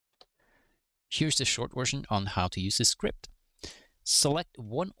Here's the short version on how to use this script. Select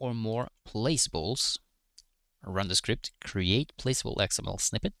one or more placeables, run the script, create placeable XML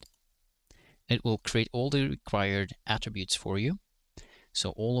snippet. It will create all the required attributes for you. So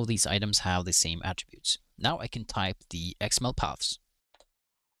all of these items have the same attributes. Now I can type the XML paths.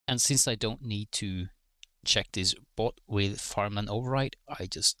 And since I don't need to check this bot with farmland override, I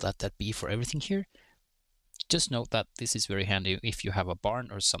just let that be for everything here. Just note that this is very handy if you have a barn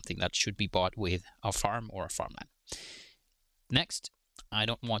or something that should be bought with a farm or a farmland. Next, I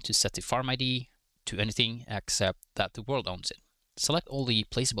don't want to set the farm ID to anything except that the world owns it. Select all the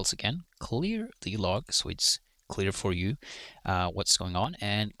placeables again, clear the log so it's clear for you what's going on,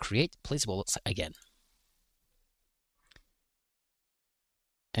 and create placeables again.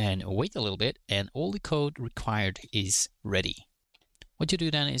 And wait a little bit, and all the code required is ready. What you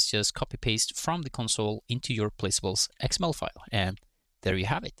do then is just copy paste from the console into your placeables XML file, and there you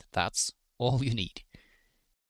have it. That's all you need.